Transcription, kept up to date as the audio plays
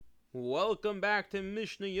Welcome back to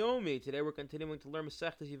Mishna Yomi. Today we're continuing to learn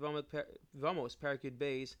Masechtas Yevamos, Perek Yud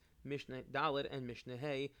Beis, Mishna Dalet, and Mishna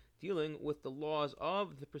Hey, dealing with the laws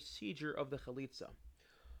of the procedure of the chalitza.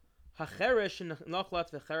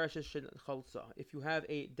 If you have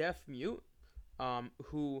a deaf mute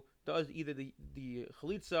who does either the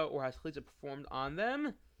chalitza or has chalitza performed on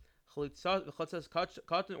them, chalitza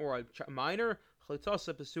or a minor,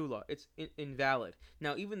 chalitza pesula, it's invalid.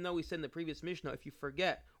 Now, even though we said in the previous Mishnah, if you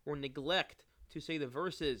forget or neglect to say the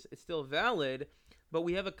verses, it's still valid. But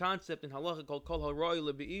we have a concept in halacha called kol haroi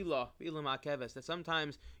lebeila ma'akeves, that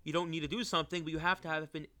sometimes you don't need to do something, but you have to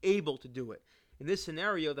have been able to do it. In this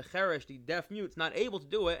scenario, the cheresh, the deaf mute, is not able to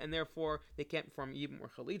do it, and therefore they can't perform yibum or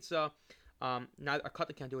chalitza. A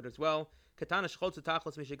katan can't do it as well. Katana shcholza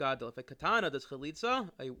tachlas mishagadol. If a katana does chalitza,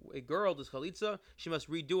 a girl does chalitza, she must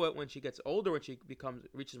redo it when she gets older, when she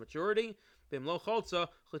reaches maturity. Bimlo cholza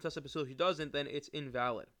chalitza pesul. If she doesn't, then it's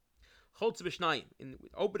invalid. Cholza b'shnayim. In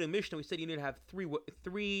opening Mishnah, we said you need to have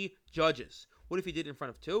three judges. What if you did it in front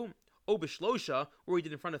of two? O b'shlosha, or he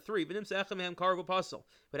did in front of three. But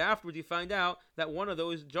afterwards you find out that one of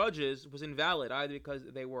those judges was invalid, either because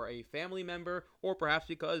they were a family member, or perhaps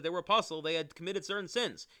because they were apostle, they had committed certain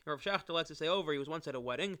sins. Rav Shachter likes to say over, he was once at a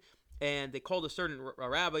wedding, and they called a certain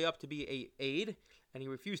rabbi up to be a aide, and he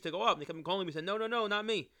refused to go up. And they kept calling him, he said, no, not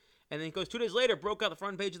me. And then he goes 2 days later, broke out the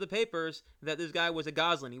front page of the papers that this guy was a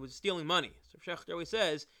Goslin. He was stealing money. So Shachter always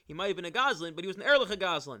says he might have been a Goslin, but he was an Erlich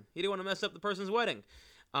Goslin. He didn't want to mess up the person's wedding.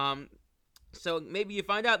 So maybe you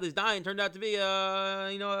find out this Dayan turned out to be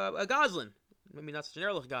a Goslin. Maybe not such an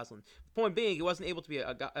Erlich Goslin. The point being, he wasn't able to be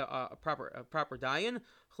a proper Dayan.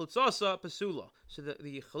 Chlutzasa Pasula. So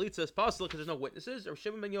the Chalitza is possible because there's no witnesses. Or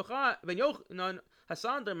Shimon ben Yochanan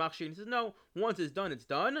Hasan der Machshin. He says, no, once it's done, it's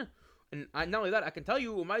done. And not only that, I can tell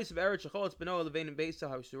you, one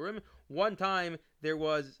time there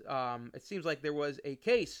was, it seems like there was a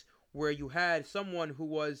case where you had someone who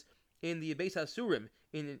was in the Beis Hasurim,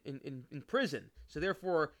 in prison. So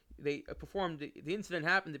therefore, they performed, the incident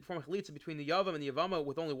happened, they performed chalitza between the Yavam and the Yevamo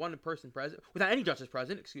with only one person present, without any judges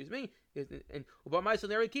present, excuse me. And it's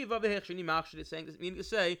saying, meaning to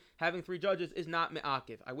say, having three judges is not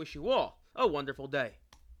me'akiv. I wish you all a wonderful day.